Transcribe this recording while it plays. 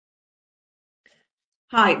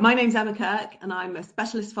Hi, my name's Emma Kirk and I'm a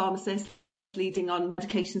specialist pharmacist leading on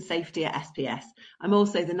medication safety at SPS. I'm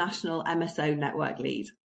also the National MSO Network Lead.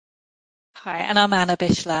 Hi, and I'm Anna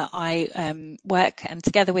Bishler. I work, and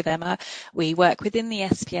together with Emma, we work within the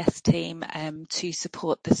SPS team to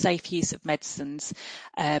support the safe use of medicines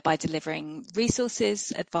by delivering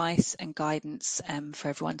resources, advice and guidance for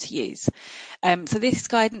everyone to use. So this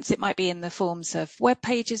guidance, it might be in the forms of web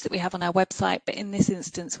pages that we have on our website, but in this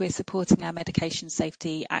instance, we're supporting our medication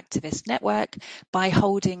safety activist network by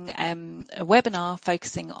holding a webinar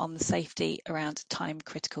focusing on the safety around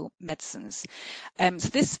time-critical medicines. So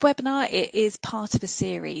this webinar, it is part of a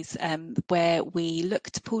series where we look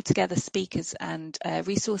to pull together speakers and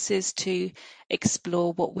resources to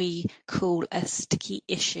explore what we call a sticky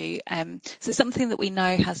issue. So something that we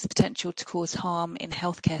know has the potential to cause harm in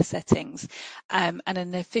healthcare settings, and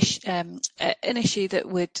an issue that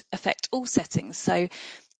would affect all settings. So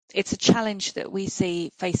it's a challenge that we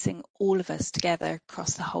see facing all of us together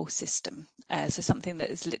across the whole system. So something that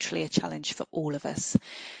is literally a challenge for all of us.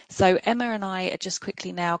 So Emma and I are just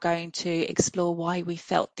quickly now going to explore why we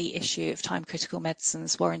felt the issue of time critical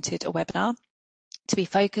medicines warranted a webinar to be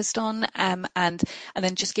focused on, and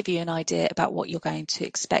then just give you an idea about what you're going to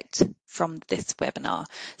expect from this webinar.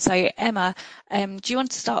 So Emma, do you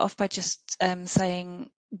want to start off by just saying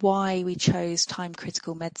why we chose time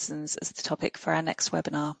critical medicines as the topic for our next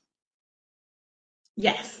webinar?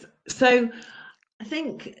 Yes, so I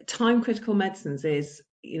think time critical medicines is,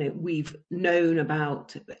 we've known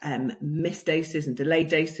about missed doses and delayed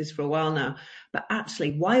doses for a while now, but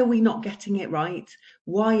actually, why are we not getting it right?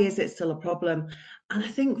 Why is it still a problem? And I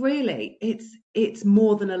think really it's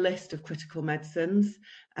more than a list of critical medicines.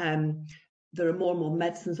 There are more and more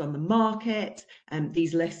medicines on the market, and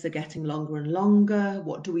these lists are getting longer and longer.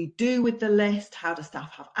 What do we do with the list? How do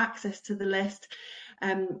staff have access to the list?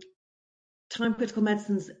 Time critical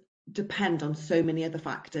medicines depend on so many other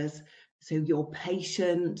factors. So your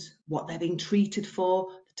patient, what they're being treated for,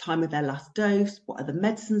 the time of their last dose, what other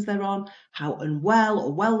medicines they're on, how unwell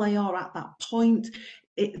or well they are at that point.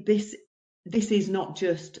 This is not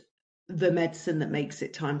just the medicine that makes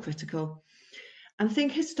it time critical. And I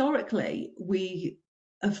think historically we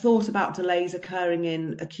have thought about delays occurring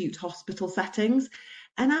in acute hospital settings,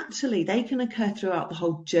 and actually they can occur throughout the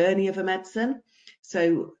whole journey of a medicine.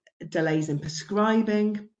 So delays in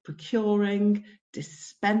prescribing, procuring,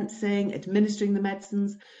 dispensing, administering the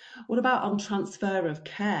medicines. What about on transfer of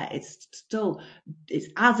care? It's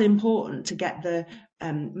as important to get the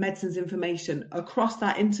medicines information across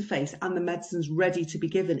that interface and the medicines ready to be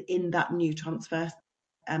given in that new transfer,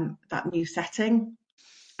 that new setting.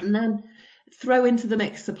 And then throw into the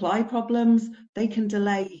mix supply problems. They can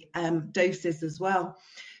delay doses as well.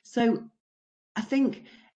 So I think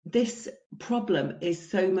this problem is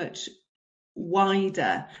so much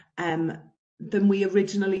wider than we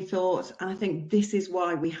originally thought. And I think this is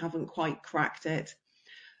why we haven't quite cracked it.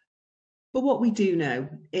 But what we do know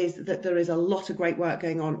is that there is a lot of great work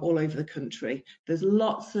going on all over the country. There's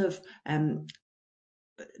lots of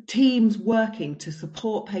teams working to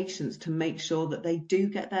support patients to make sure that they do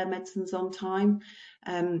get their medicines on time.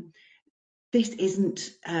 This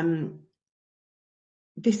isn't.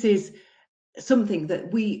 This is something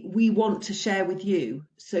that we want to share with you,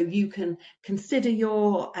 so you can consider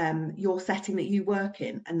your setting that you work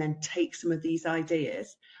in, and then take some of these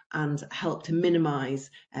ideas and help to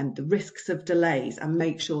minimise the risks of delays and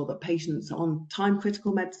make sure that patients on time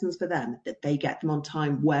critical medicines for them, that they get them on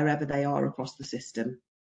time wherever they are across the system.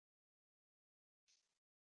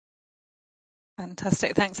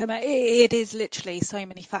 Fantastic, thanks, Emma. It is literally so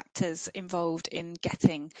many factors involved in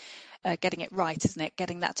getting it right, isn't it?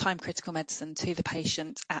 Getting that time critical medicine to the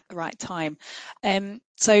patient at the right time.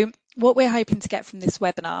 So what we're hoping to get from this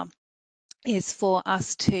webinar is for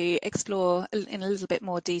us to explore in a little bit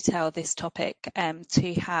more detail this topic,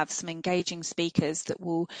 to have some engaging speakers that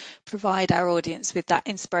will provide our audience with that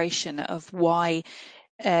inspiration of why,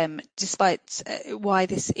 despite why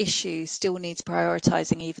this issue still needs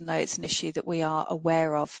prioritising, even though it's an issue that we are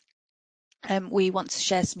aware of. We want to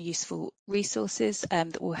share some useful resources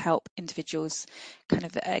that will help individuals kind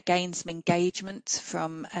of gain some engagement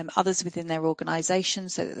from others within their organisation,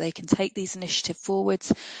 so that they can take these initiatives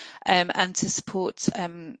forwards, and to support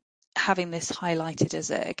having this highlighted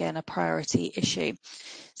as, again, a priority issue.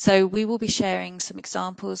 So we will be sharing some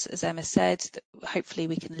examples, as Emma said, that hopefully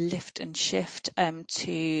we can lift and shift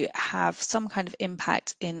to have some kind of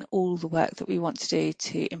impact in all the work that we want to do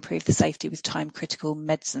to improve the safety with time critical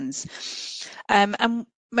medicines. And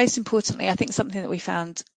most importantly, I think something that we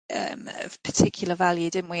found of particular value,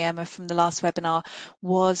 didn't we, Emma, from the last webinar,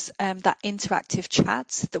 was that interactive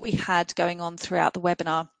chat that we had going on throughout the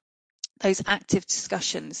webinar. Those active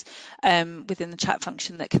discussions within the chat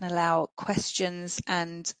function that can allow questions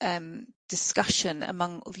and discussion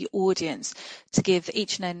among the audience to give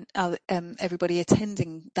each and everybody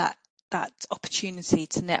attending that opportunity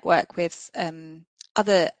to network with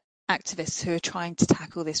other activists who are trying to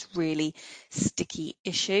tackle this really sticky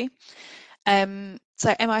issue.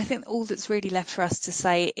 So Emma, I think all that's really left for us to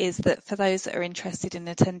say is that for those that are interested in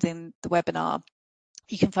attending the webinar,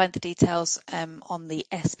 you can find the details on the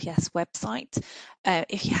SPS website.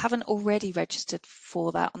 If you haven't already registered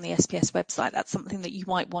for that on the SPS website, that's something that you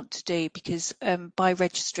might want to do, because by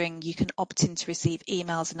registering you can opt in to receive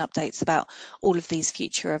emails and updates about all of these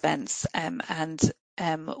future events and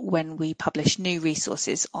when we publish new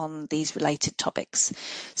resources on these related topics.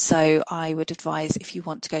 So I would advise, if you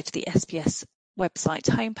want to go to the SPS website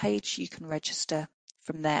homepage, you can register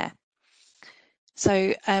from there.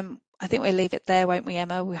 So I think we'll leave it there, won't we,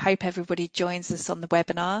 Emma? We hope everybody joins us on the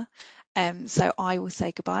webinar. So I will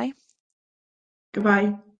say goodbye.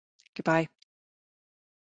 Goodbye. Goodbye.